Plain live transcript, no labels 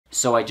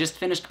So I just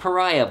finished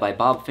Pariah by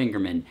Bob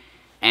Fingerman,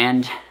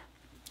 and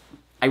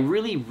I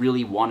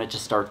really wanted to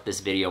start this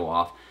video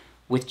off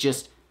with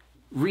just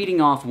reading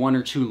off 1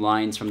 or 2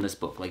 lines from this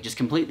book, like just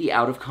completely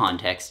out of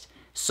context,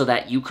 so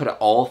that you could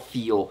all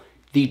feel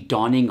the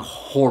dawning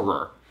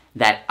horror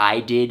that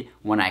I did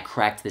when I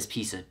cracked this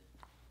piece of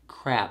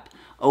crap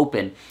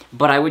open.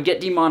 But I would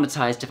get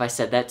demonetized if I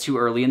said that too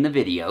early in the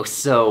video,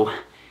 so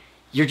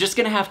you're just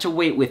gonna have to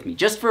wait with me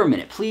just for a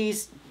minute.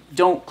 Please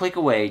don't click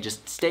away,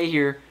 just stay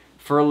here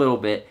for a little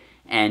bit,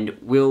 and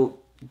we'll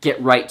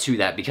get right to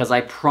that, because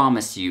I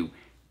promise you,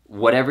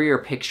 whatever you're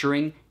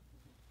picturing,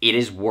 it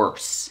is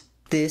worse.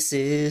 This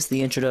is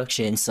the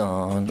introduction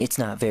song. It's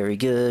not very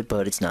good,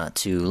 but it's not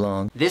too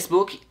long. This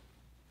book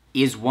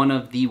is one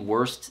of the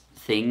worst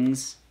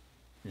things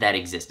that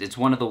exist. It's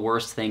one of the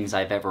worst things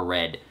I've ever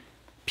read,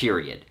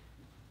 period.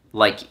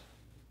 Like,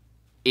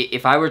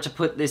 if I were to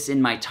put this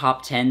in my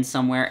top 10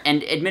 somewhere,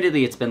 and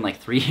admittedly it's been like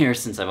 3 years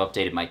since I've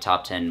updated my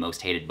top 10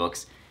 most hated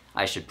books,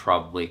 I should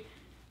probably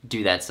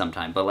do that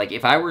sometime. But like,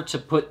 if I were to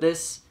put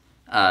this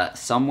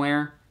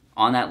somewhere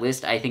on that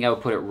list, I think I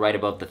would put it right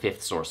above The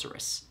Fifth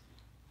Sorceress.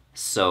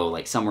 So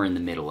like somewhere in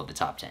the middle of the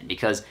top 10,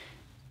 because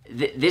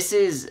this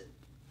is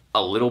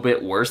a little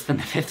bit worse than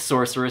The Fifth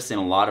Sorceress in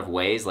a lot of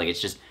ways. Like,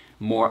 it's just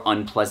more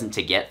unpleasant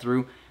to get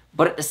through,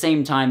 but at the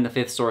same time, The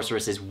Fifth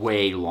Sorceress is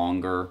way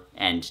longer,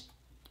 and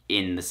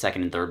in the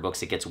second and third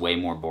books it gets way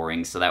more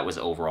boring, so that was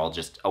overall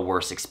just a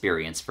worse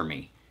experience for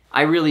me.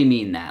 I really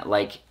mean that.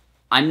 Like,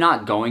 I'm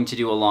not going to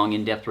do a long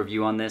in-depth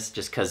review on this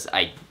just because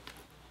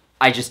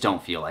I just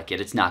don't feel like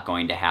it. It's not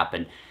going to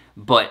happen.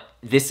 But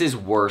this is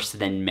worse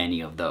than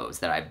many of those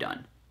that I've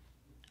done.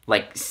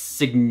 Like,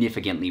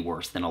 significantly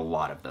worse than a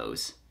lot of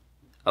those.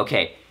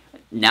 Okay,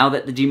 now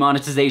that the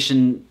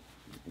demonetization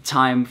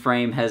time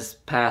frame has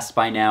passed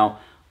by now,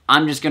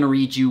 I'm just going to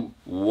read you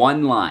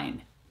 1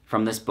 line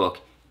from this book,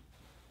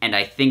 and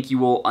I think you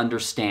will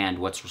understand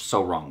what's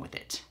so wrong with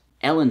it.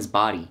 Ellen's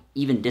body,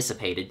 even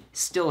dissipated,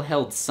 still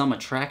held some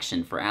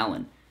attraction for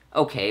Alan.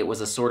 Okay, it was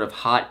a sort of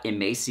hot,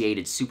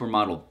 emaciated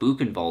supermodel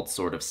Buchenwald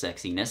sort of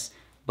sexiness,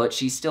 but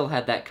she still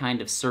had that kind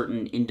of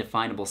certain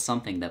indefinable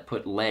something that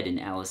put lead in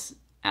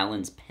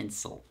Alan's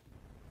pencil.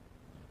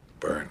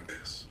 Burn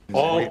this.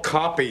 All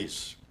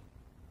copies.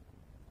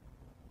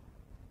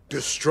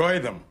 Destroy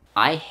them.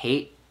 I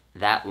hate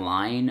that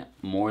line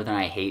more than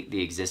I hate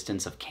the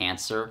existence of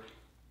cancer,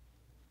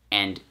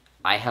 and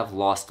I have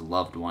lost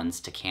loved ones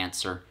to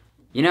cancer.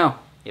 You know,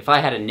 if I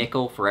had a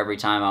nickel for every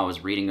time I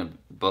was reading a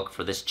book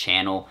for this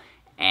channel,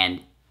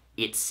 and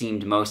it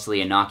seemed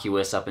mostly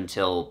innocuous up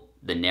until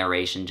the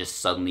narration just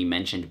suddenly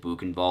mentioned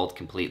Buchenwald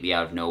completely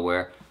out of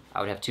nowhere,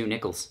 I would have 2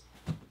 nickels.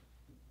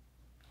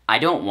 I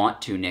don't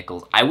want 2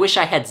 nickels. I wish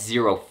I had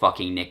 0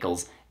 fucking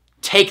nickels.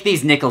 Take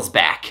these nickels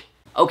back!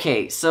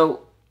 Okay,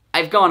 so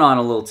I've gone on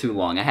a little too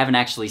long. I haven't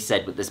actually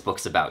said what this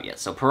book's about yet.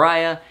 So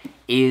Pariah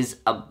is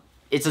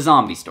it's a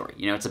zombie story.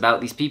 You know, it's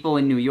about these people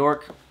in New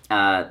York.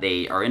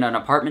 They are in an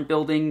apartment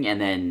building, and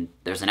then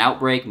there's an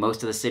outbreak.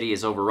 Most of the city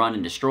is overrun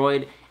and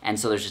destroyed, and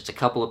so there's just a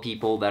couple of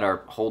people that are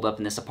holed up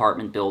in this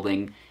apartment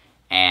building,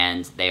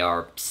 and they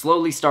are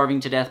slowly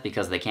starving to death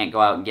because they can't go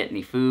out and get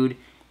any food.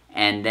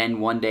 And then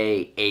one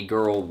day, a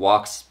girl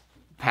walks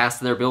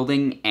past their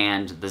building,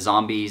 and the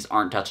zombies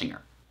aren't touching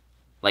her.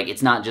 Like,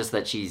 it's not just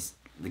that she's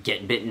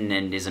getting bitten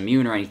and is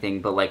immune or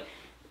anything, but like,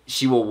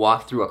 she will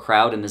walk through a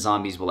crowd and the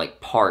zombies will like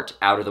part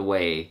out of the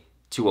way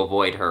to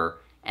avoid her,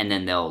 and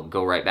then they'll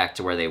go right back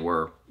to where they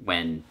were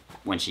when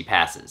she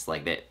passes.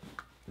 Like,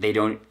 they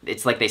don't,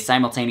 it's like they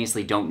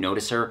simultaneously don't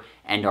notice her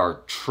and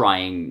are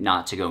trying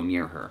not to go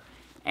near her.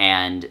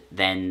 And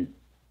then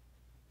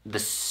the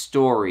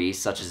story,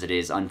 such as it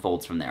is,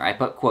 unfolds from there. I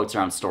put quotes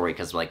around story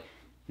because, like,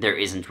 there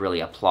isn't really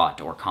a plot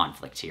or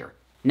conflict here.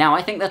 Now,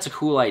 I think that's a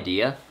cool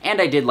idea,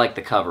 and I did like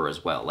the cover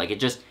as well. Like, it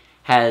just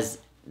has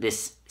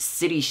this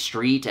city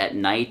street at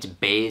night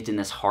bathed in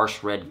this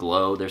harsh red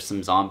glow. There's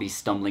some zombies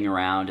stumbling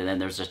around, and then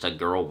there's just a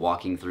girl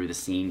walking through the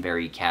scene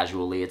very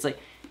casually. It's like,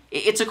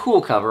 it's a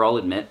cool cover, I'll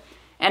admit.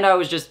 And I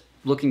was just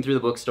looking through the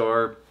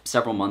bookstore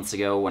several months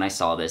ago when I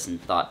saw this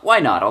and thought, why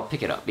not? I'll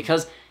pick it up.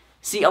 Because,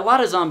 see, a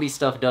lot of zombie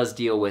stuff does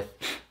deal with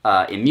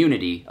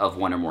immunity of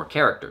 1 or more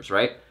characters,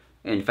 right?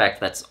 In fact,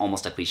 that's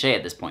almost a cliche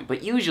at this point.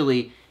 But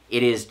usually,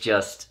 it is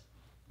just,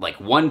 like,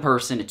 1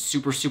 person. It's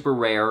super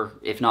rare,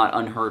 if not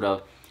unheard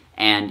of.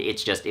 And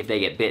it's just, if they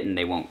get bitten,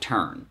 they won't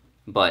turn.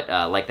 But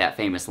like that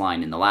famous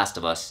line in The Last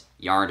of Us,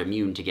 you aren't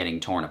immune to getting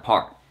torn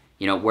apart.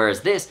 You know,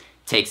 whereas this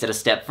takes it a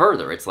step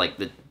further. It's like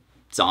the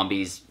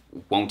zombies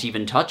won't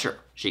even touch her.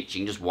 She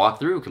can just walk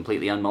through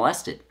completely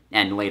unmolested.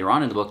 And later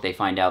on in the book, they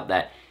find out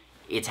that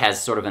it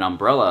has sort of an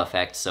umbrella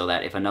effect, so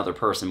that if another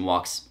person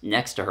walks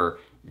next to her,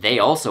 they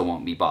also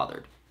won't be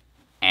bothered.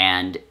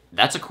 And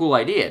that's a cool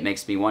idea. It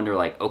makes me wonder,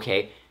 like,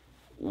 okay,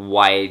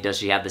 why does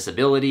she have this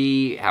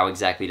ability? How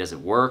exactly does it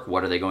work?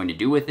 What are they going to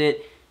do with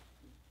it?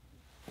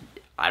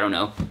 I don't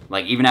know.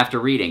 Like, even after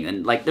reading,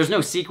 and like, there's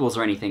no sequels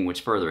or anything which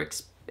further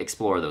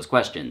explore those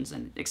questions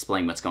and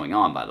explain what's going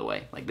on, by the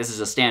way. Like, this is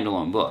a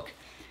standalone book.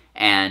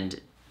 And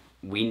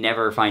we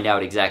never find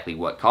out exactly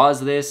what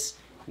caused this.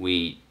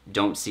 We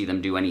don't see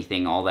them do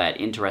anything all that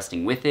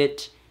interesting with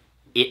it.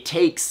 It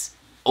takes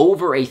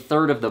over a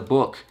third of the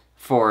book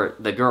for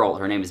the girl,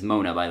 her name is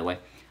Mona, by the way.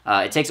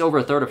 It takes over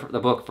a third of the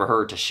book for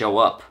her to show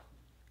up,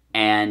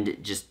 and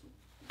just,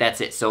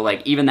 that's it. So,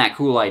 like, even that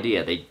cool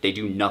idea, they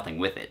do nothing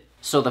with it.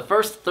 So the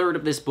first third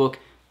of this book,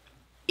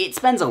 it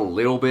spends a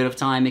little bit of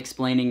time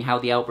explaining how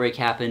the outbreak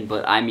happened,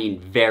 but I mean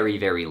very,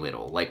 very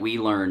little. Like, we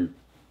learn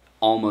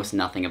almost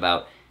nothing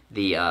about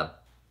the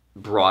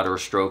broader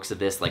strokes of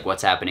this, like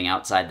what's happening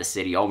outside the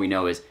city. All we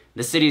know is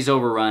the city's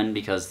overrun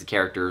because the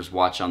characters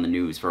watch on the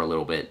news for a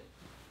little bit,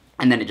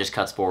 and then it just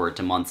cuts forward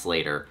to months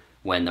later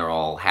when they're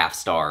all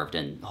half-starved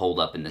and holed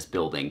up in this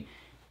building.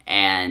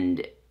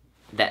 And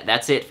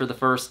that's it for the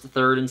first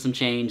third and some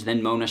change.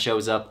 Then Mona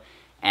shows up,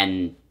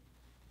 and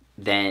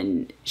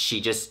then she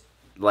just,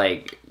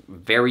 like,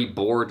 very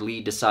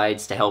boredly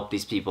decides to help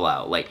these people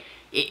out. Like,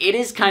 it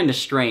is kind of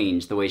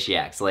strange the way she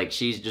acts. Like,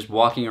 she's just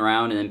walking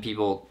around, and then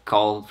people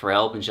call for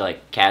help, and she,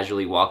 like,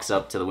 casually walks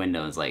up to the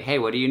window and is like, hey,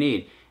 what do you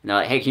need? And they're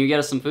like, hey, can you get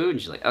us some food? And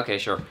she's like, okay,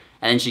 sure.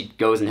 And then she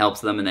goes and helps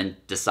them, and then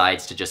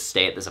decides to just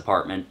stay at this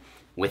apartment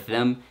with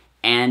them.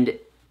 And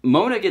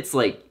Mona gets,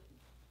 like,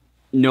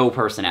 no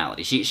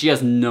personality. She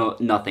has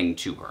nothing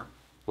to her.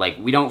 Like,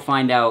 we don't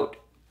find out,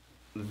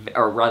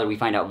 or rather we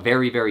find out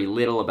very, very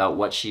little about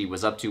what she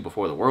was up to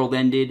before the world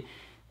ended.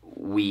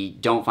 We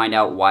don't find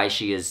out why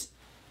she is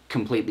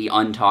completely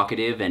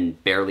untalkative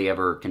and barely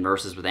ever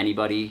converses with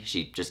anybody.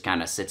 She just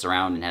kind of sits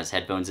around and has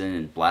headphones in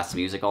and blasts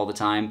music all the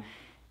time.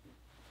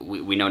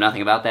 We know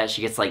nothing about that.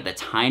 She gets, like, the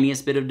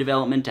tiniest bit of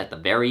development at the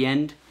very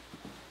end.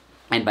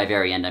 And by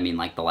very end, I mean,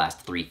 like, the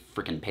last 3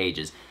 freaking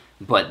pages.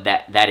 But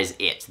that is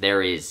it.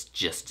 There is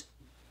just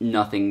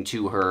nothing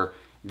to her.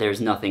 There's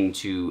nothing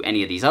to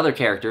any of these other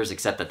characters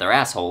except that they're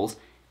assholes.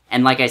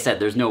 And like I said,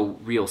 there's no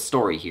real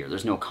story here.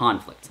 There's no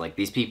conflict. Like,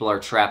 these people are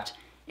trapped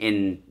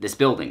in this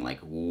building. Like,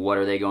 what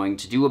are they going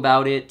to do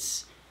about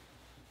it?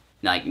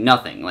 Like,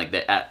 nothing. Like,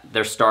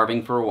 they're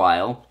starving for a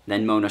while.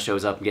 Then Mona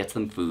shows up and gets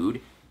them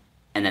food.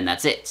 And then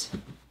that's it.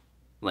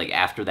 Like,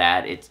 after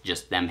that, it's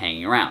just them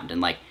hanging around.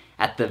 And, like,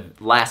 at the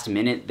last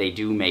minute, they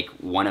do make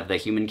one of the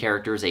human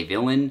characters a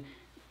villain,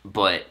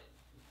 but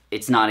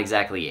it's not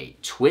exactly a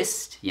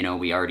twist. You know,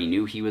 we already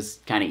knew he was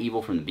kind of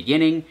evil from the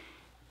beginning,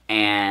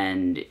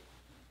 and,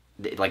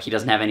 like, he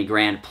doesn't have any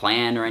grand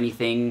plan or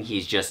anything.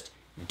 He's just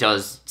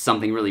does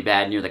something really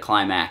bad near the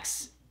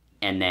climax,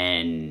 and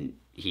then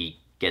he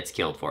gets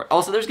killed for it.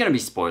 Also, there's going to be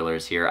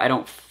spoilers here. I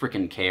don't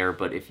freaking care,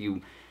 but if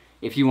you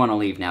want to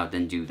leave now,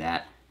 then do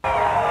that.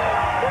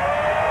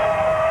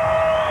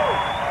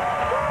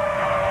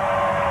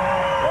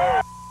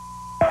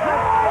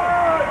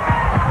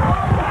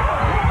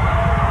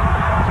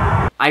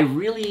 I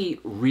really,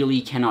 really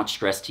cannot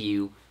stress to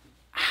you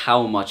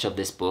how much of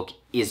this book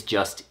is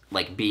just,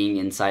 like, being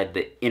inside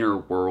the inner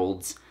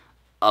worlds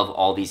of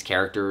all these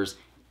characters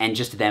and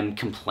just them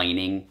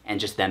complaining and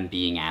just them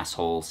being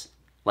assholes.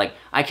 Like,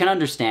 I can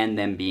understand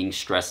them being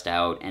stressed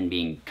out and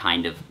being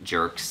kind of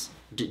jerks,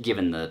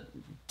 given the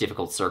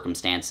difficult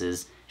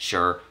circumstances,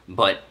 sure,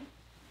 but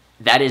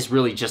that is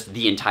really just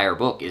the entire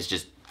book, is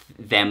just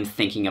them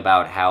thinking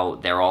about how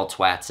they're all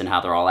twats and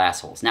how they're all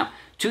assholes. Now,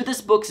 to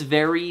this book's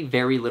very,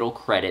 very little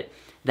credit,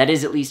 that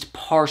is at least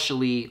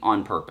partially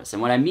on purpose.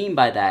 And what I mean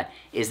by that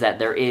is that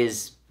there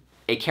is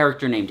a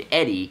character named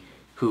Eddie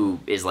who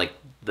is, like,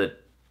 the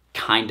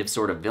kind of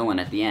sort of villain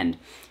at the end.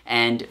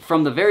 And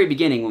from the very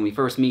beginning, when we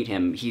first meet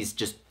him, he's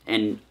just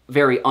a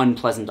very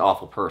unpleasant,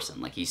 awful person.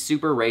 Like, he's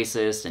super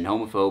racist and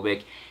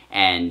homophobic,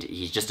 and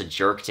he's just a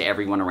jerk to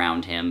everyone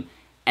around him.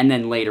 And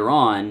then later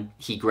on,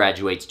 he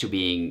graduates to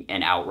being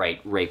an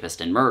outright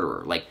rapist and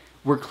murderer. Like,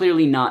 we're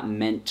clearly not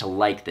meant to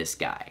like this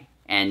guy.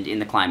 And in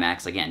the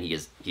climax, again, he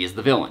is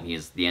the villain. He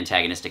is the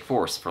antagonistic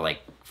force for, like,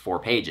 4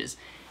 pages.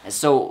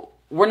 So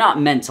we're not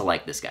meant to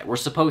like this guy. We're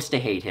supposed to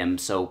hate him,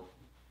 so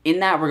in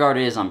that regard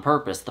it is on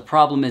purpose. The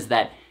problem is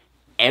that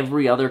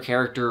every other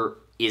character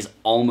is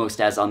almost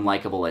as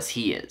unlikable as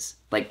he is.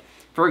 Like,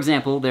 for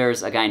example,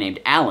 there's a guy named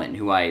Alan,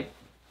 who I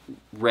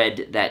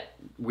read that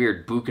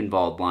weird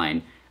Buchenwald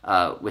line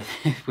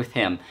with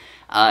him.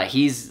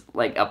 He's,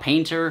 like, a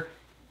painter,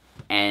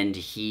 and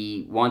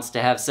he wants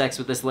to have sex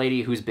with this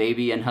lady whose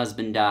baby and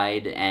husband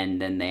died,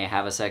 and then they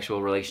have a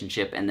sexual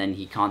relationship, and then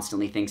he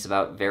constantly thinks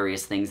about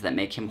various things that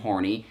make him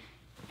horny,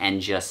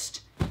 and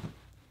just,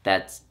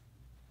 that's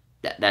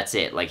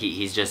it. Like,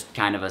 he's just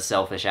kind of a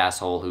selfish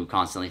asshole who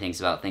constantly thinks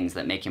about things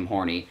that make him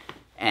horny,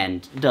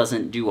 and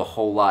doesn't do a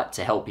whole lot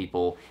to help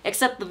people,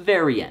 except the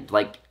very end.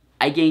 Like,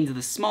 I gained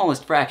the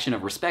smallest fraction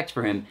of respect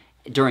for him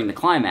during the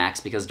climax,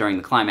 because during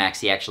the climax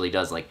he actually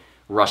does, like,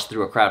 rush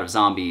through a crowd of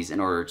zombies in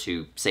order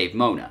to save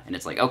Mona. And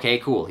it's like, okay,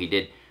 cool, he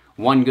did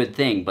one good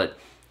thing, but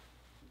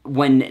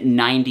when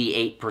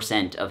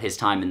 98% of his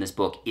time in this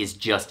book is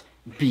just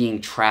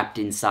being trapped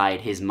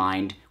inside his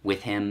mind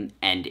with him,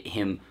 and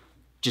him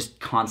just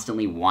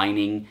constantly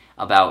whining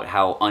about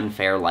how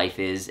unfair life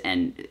is,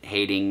 and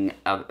hating,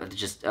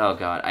 just, oh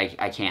god,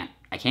 I can't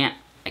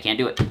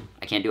do it.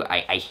 I can't do it.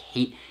 I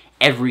hate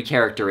every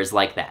character is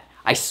like that.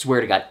 I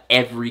swear to God,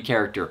 every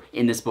character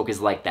in this book is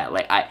like that.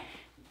 Like,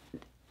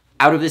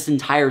 out of this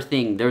entire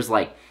thing, there's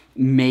like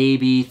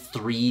maybe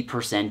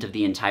 3% of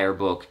the entire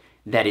book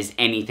that is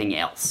anything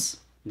else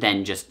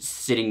than just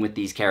sitting with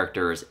these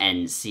characters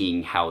and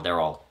seeing how they're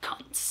all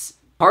cunts.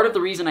 Part of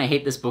the reason I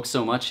hate this book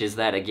so much is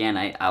that, again,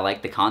 I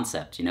like the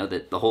concept, you know,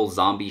 the whole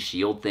zombie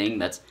shield thing.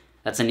 That's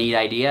a neat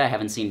idea I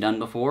haven't seen done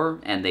before,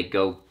 and they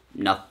go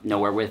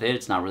nowhere with it.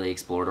 It's not really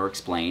explored or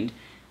explained.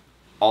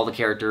 All the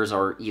characters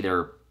are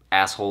either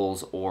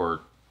assholes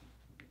or...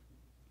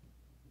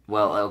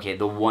 Well, okay,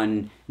 the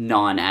one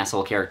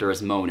non-asshole character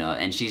is Mona,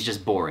 and she's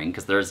just boring,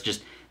 because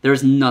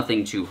there's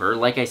nothing to her.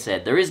 Like I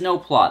said, there is no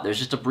plot, there's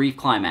just a brief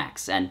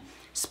climax, and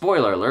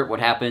spoiler alert, what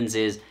happens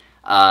is,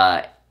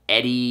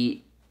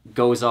 Eddie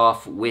goes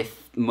off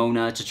with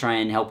Mona to try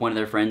and help one of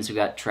their friends who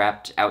got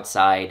trapped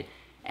outside,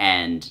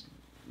 and,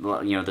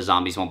 you know, the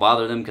zombies won't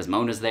bother them because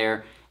Mona's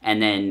there,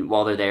 and then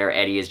while they're there,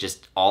 Eddie is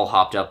just all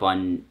hopped up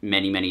on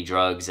many, many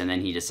drugs, and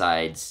then he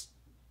decides...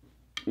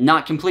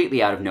 Not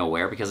completely out of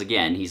nowhere, because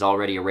again, he's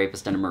already a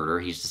rapist and a murderer.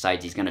 He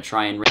decides he's going to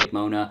try and rape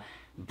Mona,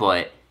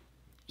 but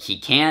he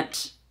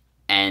can't,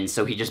 and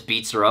so he just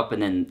beats her up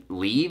and then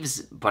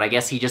leaves. But I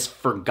guess he just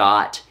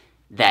forgot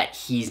that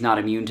he's not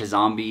immune to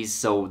zombies,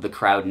 so the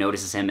crowd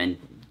notices him and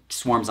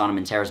swarms on him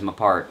and tears him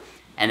apart.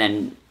 And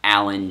then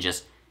Alan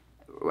just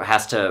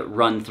has to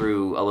run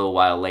through a little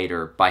while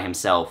later by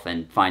himself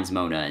and finds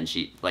Mona, and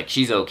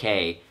she's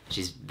okay.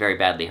 She's very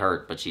badly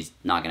hurt, but she's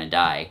not going to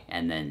die.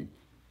 And then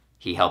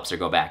he helps her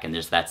go back, and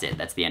that's it.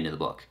 That's the end of the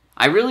book.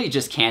 I really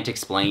just can't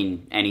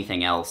explain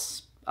anything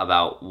else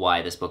about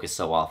why this book is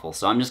so awful,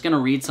 so I'm just going to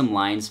read some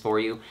lines for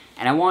you,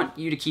 and I want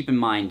you to keep in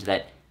mind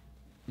that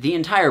the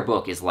entire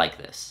book is like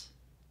this.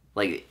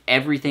 Like,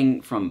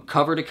 everything from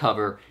cover to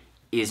cover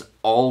is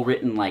all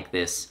written like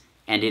this,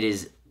 and it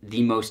is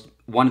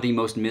one of the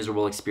most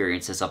miserable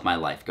experiences of my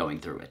life going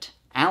through it.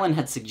 Alan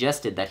had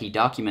suggested that he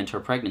document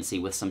her pregnancy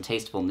with some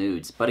tasteful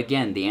nudes, but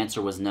again, the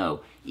answer was no,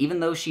 even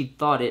though she'd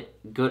thought it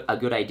a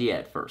good idea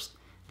at first.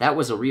 That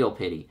was a real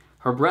pity.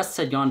 Her breasts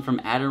had gone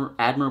from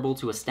admirable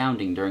to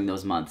astounding during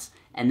those months,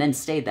 and then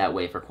stayed that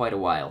way for quite a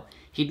while.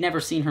 He'd never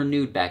seen her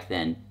nude back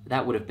then.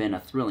 That would have been a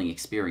thrilling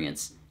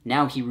experience.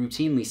 Now he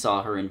routinely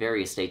saw her in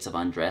various states of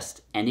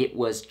undressed, and it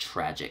was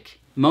tragic.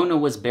 Mona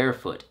was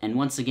barefoot, and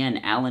once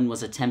again Alan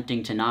was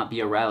attempting to not be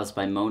aroused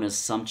by Mona's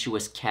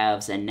sumptuous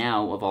calves and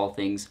now, of all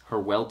things, her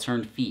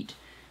well-turned feet.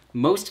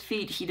 Most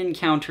feet he'd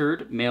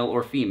encountered, male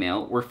or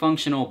female, were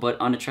functional but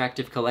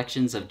unattractive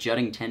collections of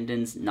jutting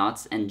tendons,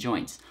 knots, and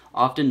joints,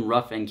 often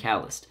rough and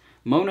calloused.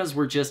 Mona's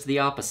were just the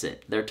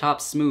opposite, their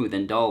tops smooth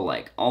and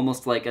doll-like,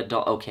 almost like a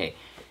doll... Okay,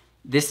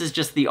 this is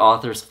just the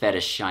author's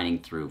fetish shining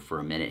through for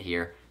a minute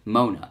here.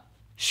 Mona.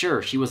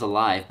 Sure, she was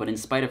alive, but in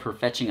spite of her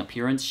fetching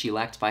appearance, she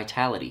lacked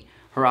vitality.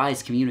 Her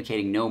eyes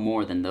communicating no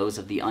more than those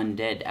of the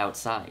undead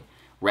outside.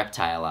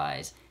 Reptile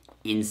eyes.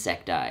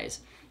 Insect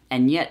eyes.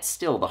 And yet,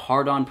 still, the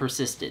hard-on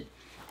persisted.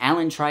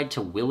 Alan tried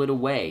to will it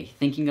away,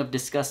 thinking of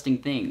disgusting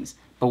things.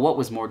 But what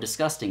was more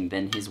disgusting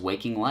than his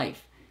waking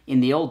life? In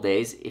the old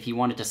days, if he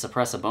wanted to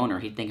suppress a boner,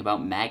 he'd think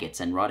about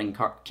maggots and rotting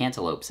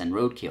cantaloupes and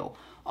roadkill,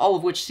 all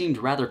of which seemed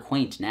rather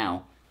quaint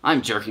now.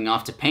 I'm jerking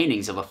off to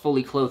paintings of a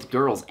fully clothed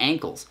girl's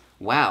ankles.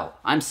 Wow,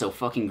 I'm so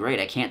fucking great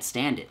I can't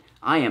stand it.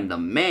 I am the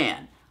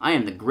man. I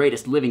am the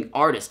greatest living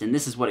artist, and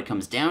this is what it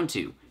comes down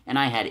to. And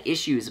I had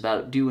issues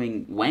about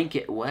doing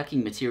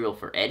whacking material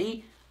for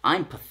Eddie?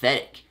 I'm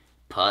pathetic.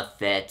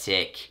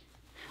 Pathetic.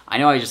 I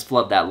know I just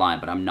flubbed that line,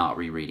 but I'm not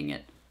rereading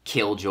it.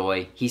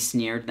 Killjoy, he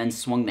sneered, then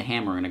swung the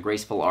hammer in a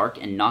graceful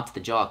arc and knocked the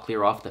jaw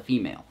clear off the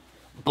female.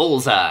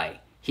 Bullseye!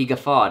 He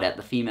guffawed at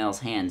the female's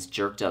hands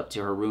jerked up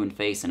to her ruined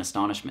face in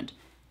astonishment.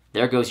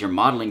 There goes your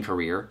modeling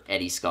career,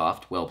 Eddie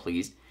scoffed, well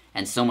pleased.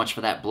 And so much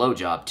for that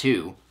blowjob,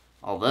 too.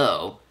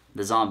 Although...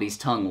 The zombie's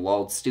tongue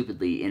lolled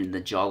stupidly in the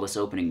jawless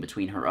opening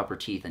between her upper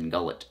teeth and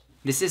gullet.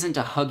 This isn't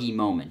a huggy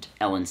moment,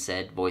 Ellen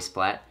said, voice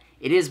flat.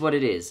 It is what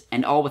it is,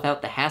 and all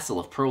without the hassle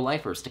of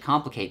pro-lifers to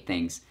complicate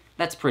things.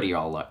 That's pretty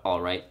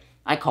all right.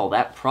 I call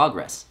that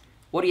progress.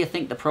 What do you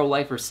think the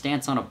pro-lifer's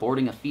stance on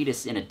aborting a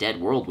fetus in a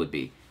dead world would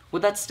be?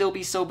 Would that still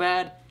be so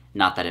bad?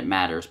 Not that it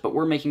matters, but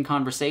we're making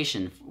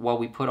conversation while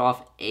we put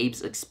off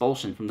Abe's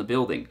expulsion from the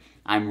building.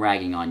 I'm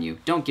ragging on you.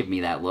 Don't give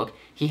me that look.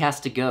 He has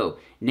to go.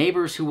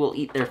 Neighbors who will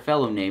eat their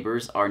fellow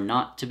neighbors are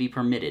not to be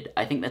permitted.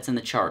 I think that's in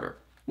the charter.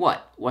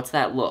 What? What's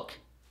that look?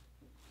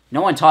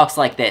 No one talks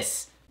like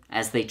this!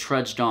 As they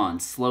trudged on,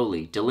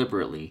 slowly,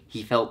 deliberately,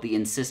 he felt the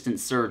insistent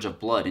surge of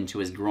blood into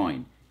his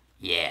groin.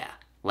 Yeah,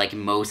 like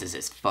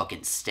Moses'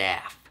 fucking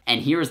staff.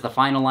 And here is the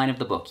final line of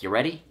the book. You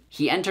ready?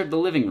 He entered the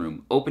living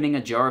room, opening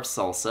a jar of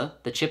salsa.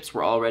 The chips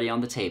were already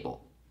on the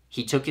table.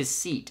 He took his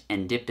seat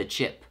and dipped a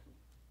chip.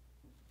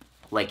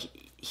 Like,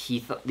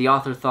 the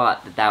author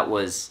thought that that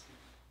was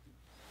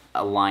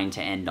a line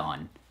to end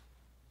on.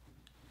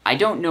 I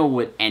don't know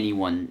what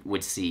anyone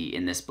would see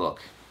in this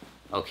book,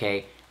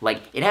 okay?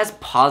 Like, it has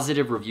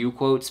positive review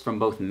quotes from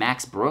both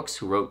Max Brooks,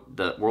 who wrote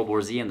the World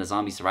War Z and the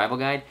Zombie Survival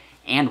Guide,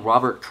 and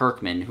Robert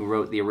Kirkman, who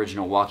wrote the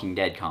original Walking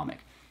Dead comic.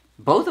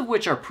 Both of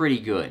which are pretty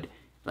good.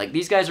 Like,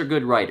 these guys are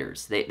good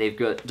writers. They've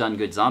done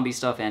good zombie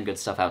stuff and good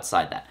stuff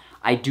outside that.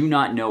 I do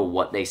not know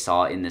what they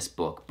saw in this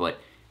book, but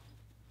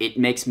it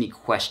makes me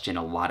question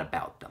a lot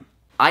about them.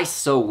 I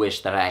so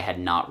wish that I had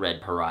not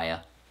read Pariah.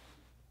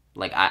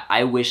 Like,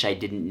 I wish I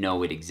didn't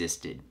know it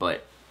existed,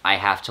 but I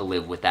have to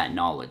live with that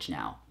knowledge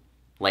now.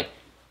 Like,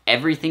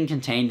 everything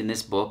contained in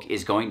this book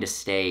is going to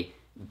stay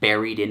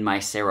buried in my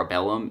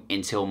cerebellum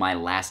until my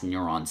last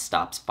neuron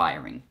stops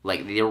firing.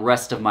 Like, the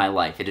rest of my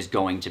life, it is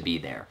going to be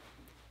there.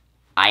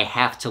 I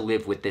have to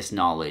live with this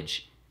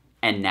knowledge,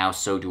 and now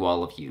so do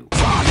all of you.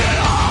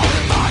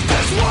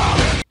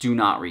 Do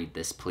not read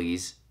this,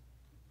 please.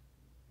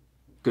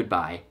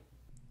 Goodbye.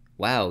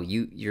 Wow,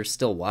 you're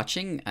still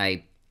watching?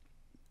 I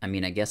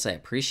mean, I guess I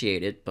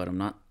appreciate it, but I'm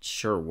not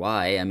sure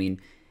why. I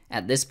mean,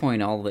 at this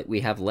point, all that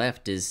we have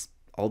left is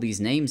all these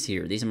names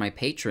here. These are my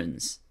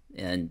patrons,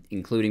 and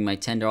including my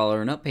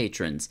 $10 and up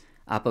patrons.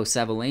 Apo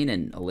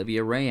Savalainen,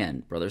 Olivia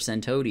Rayan, Brother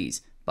Santodes,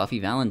 Buffy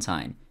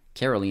Valentine,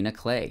 Carolina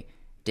Clay,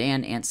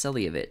 Dan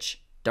Antselievich,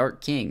 Dark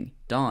King,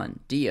 Dawn,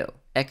 Dio,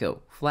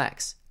 Echo,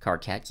 Flax,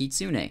 Carcat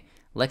Kitsune,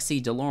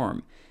 Lexi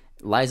Delorme,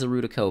 Liza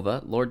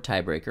Rudakova, Lord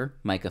Tiebreaker,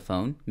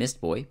 Microphone,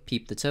 Mistboy,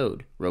 Peep the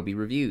Toad, Roby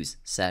Reviews,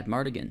 Sad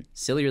Mardigan,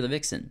 Cillier the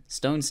Vixen,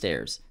 Stone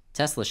Stairs,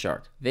 Tesla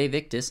Shark, Ve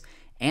Victus,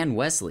 and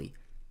Wesley.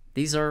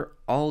 These are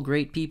all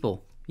great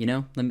people. You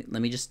know,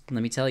 let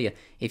me tell you,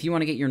 if you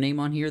want to get your name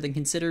on here, then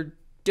consider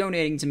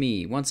donating to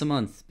me once a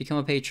month, become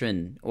a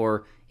patron,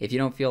 or if you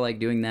don't feel like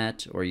doing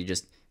that, or you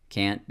just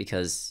can't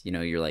because, you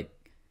know, you're like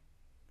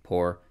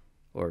poor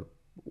or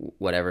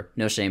whatever,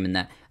 no shame in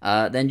that,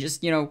 then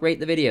just, you know, rate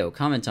the video,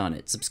 comment on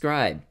it,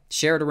 subscribe,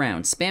 share it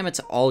around, spam it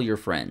to all your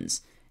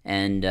friends,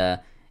 and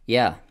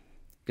yeah,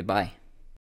 goodbye.